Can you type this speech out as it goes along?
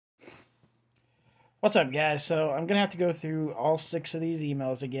What's up, guys? So I'm gonna have to go through all six of these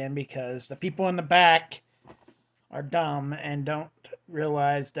emails again because the people in the back are dumb and don't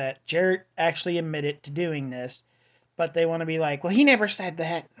realize that Jarrett actually admitted to doing this, but they want to be like, "Well, he never said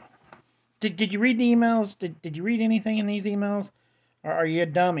that." Did you read the emails? Did you read anything in these emails, or are you a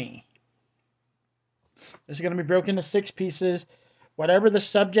dummy? This is gonna be broken into six pieces. Whatever the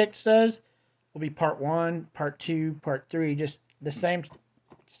subject says will be part one, part two, part three. Just the same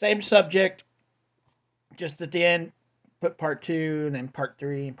subject. Just at the end, put part two and then part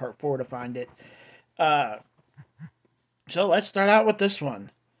three and part four to find it. Uh, so let's start out with this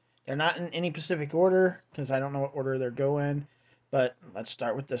one. They're not in any specific order because I don't know what order they're going, but let's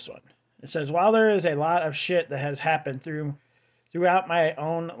start with this one. It says, while there is a lot of shit that has happened throughout my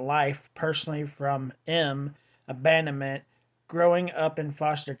own life, personally, from abandonment, growing up in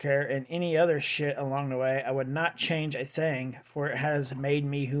foster care, and any other shit along the way, I would not change a thing, for it has made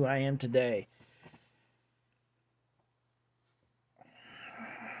me who I am today.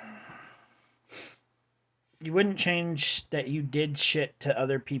 You wouldn't change that you did shit to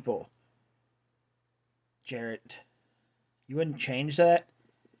other people, Jarrett. You wouldn't change that?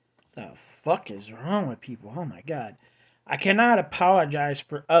 The fuck is wrong with people? Oh my god. I cannot apologize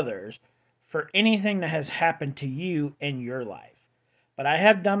for others for anything that has happened to you in your life, but I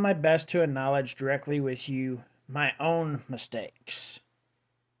have done my best to acknowledge directly with you my own mistakes.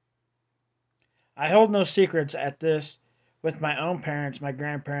 I hold no secrets at this with my own parents, my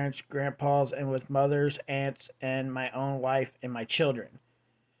grandparents, grandpas, and with mothers, aunts, and my own wife and my children.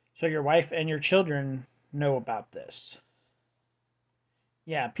 So your wife and your children know about this.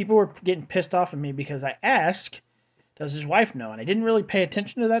 Yeah, people were getting pissed off at me because I asked, does his wife know? And I didn't really pay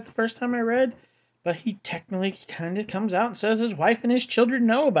attention to that the first time I read, but he technically kind of comes out and says his wife and his children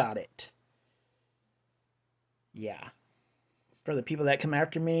know about it. Yeah. For the people that come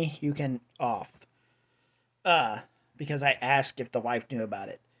after me, you can off. Because I asked if the wife knew about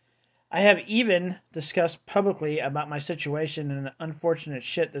it. I have even discussed publicly about my situation and the unfortunate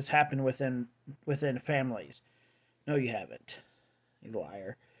shit that's happened within families. No, you haven't. You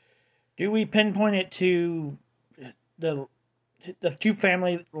liar. Do we pinpoint it to the two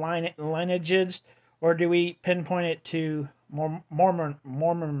family lineages, or do we pinpoint it to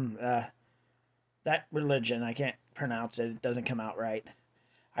Mormon that religion? I can't pronounce it. It doesn't come out right.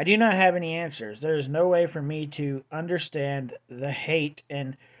 I do not have any answers. There is no way for me to understand the hate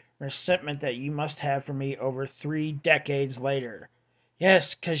and resentment that you must have for me over 3 decades later.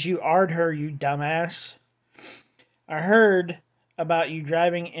 Yes, 'cause you ard her, you dumbass. I heard about you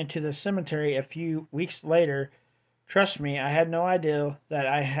driving into the cemetery a few weeks later. Trust me, I had no idea that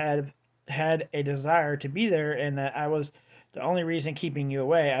I had a desire to be there and that I was the only reason keeping you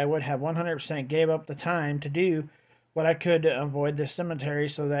away. I would have 100% gave up the time to do what I could to avoid the cemetery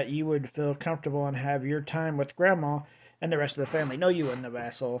so that you would feel comfortable and have your time with Grandma and the rest of the family. No, you wouldn't have,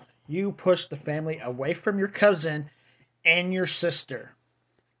 asshole. You pushed the family away from your cousin and your sister.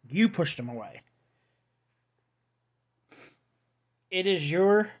 You pushed them away. It is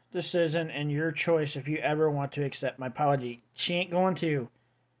your decision and your choice if you ever want to accept my apology. She ain't going to.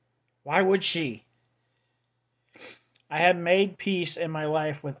 Why would she? I have made peace in my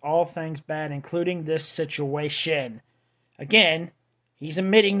life with all things bad, including this situation. Again, he's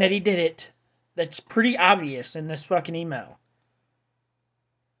admitting that he did it. That's pretty obvious in this fucking email.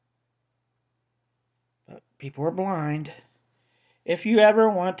 But people are blind. If you ever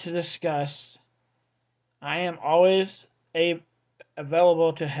want to discuss, I am always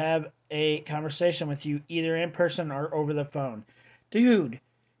available to have a conversation with you, either in person or over the phone. Dude,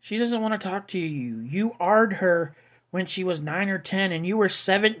 she doesn't want to talk to you. You ard her when she was 9 or 10 and you were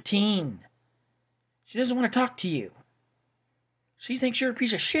 17. She doesn't want to talk to you. She thinks you're a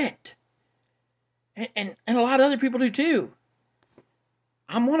piece of shit. And a lot of other people do too.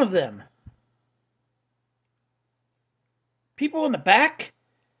 I'm one of them. People in the back?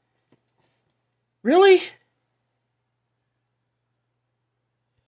 Really?